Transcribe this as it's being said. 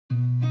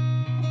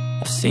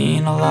I've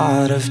seen a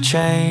lot of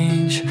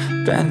change,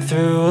 been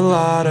through a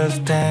lot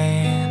of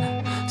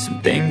pain.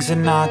 Some things are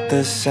not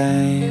the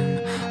same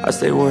as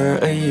they were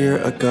a year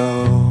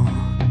ago,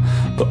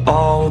 but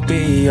all will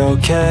be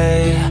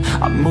okay.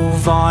 I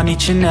move on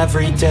each and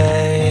every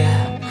day.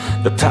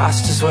 The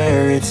past is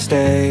where it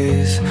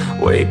stays,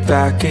 way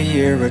back a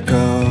year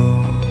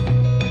ago.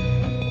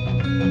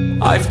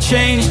 I've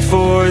changed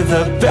for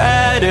the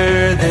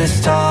better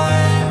this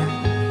time.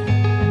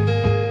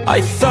 I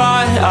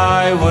thought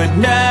I would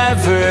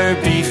never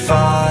be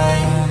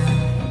fine.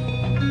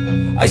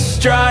 I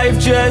strive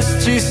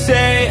just to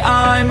say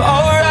I'm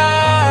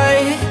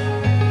alright,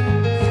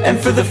 and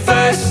for the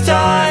first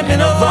time in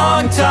a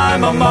long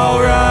time I'm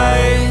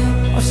alright.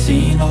 I've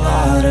seen a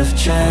lot of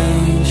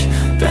change,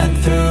 been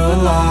through a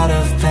lot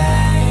of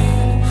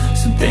pain.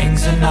 Some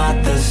things are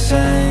not the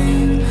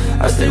same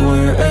as they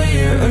were a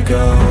year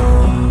ago,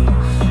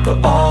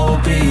 but all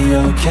will be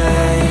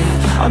okay.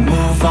 I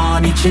move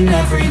on each and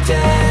every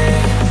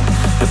day.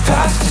 The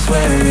past is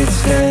where it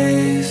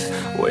stays,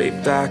 way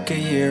back a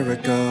year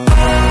ago.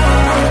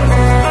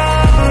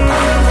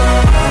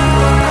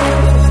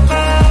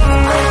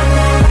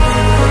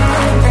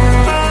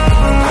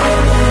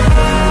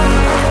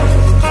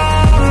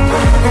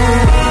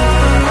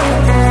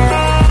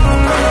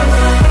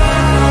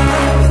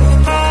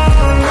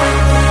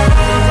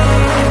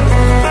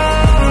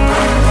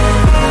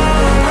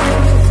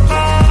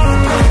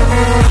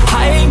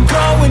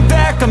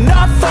 I'm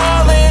not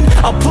falling,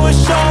 I'll push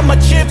all my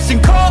chips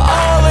and call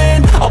all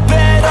in. I'll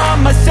bet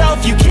on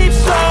myself, you keep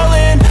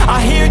stalling.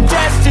 I hear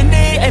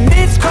destiny and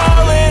it's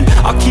calling.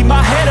 I'll keep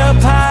my head up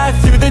high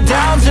through the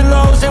downs and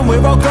lows, and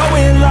where I'll go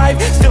in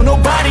life, still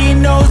nobody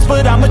knows.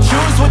 But I'ma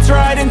choose what's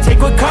right and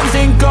take what comes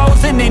and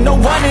goes, and ain't no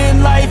one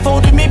in life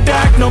holding me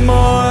back no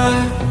more.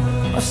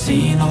 I've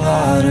seen a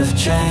lot of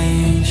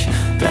change,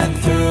 been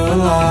through a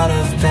lot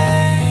of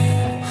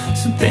pain.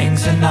 Some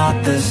things are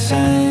not the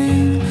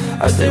same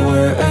as they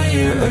were a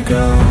year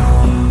ago,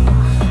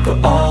 but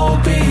all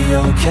will be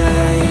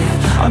okay.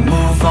 I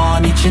move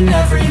on each and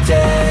every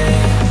day.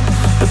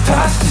 The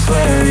past is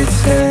where it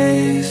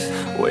stays,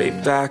 way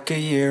back a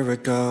year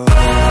ago.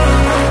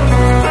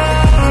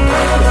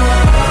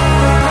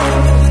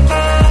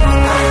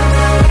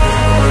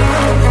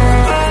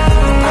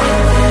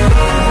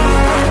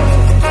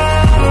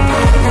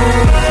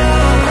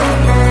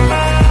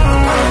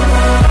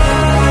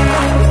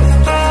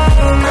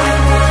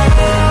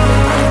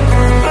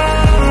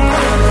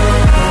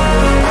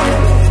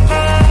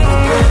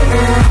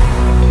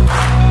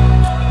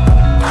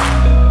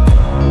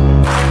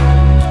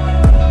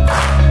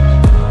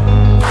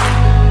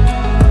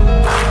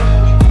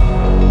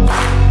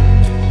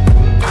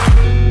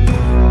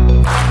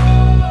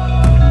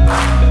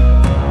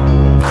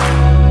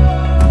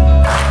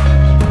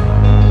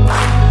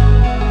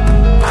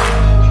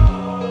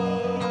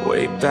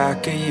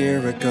 Back a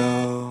year ago.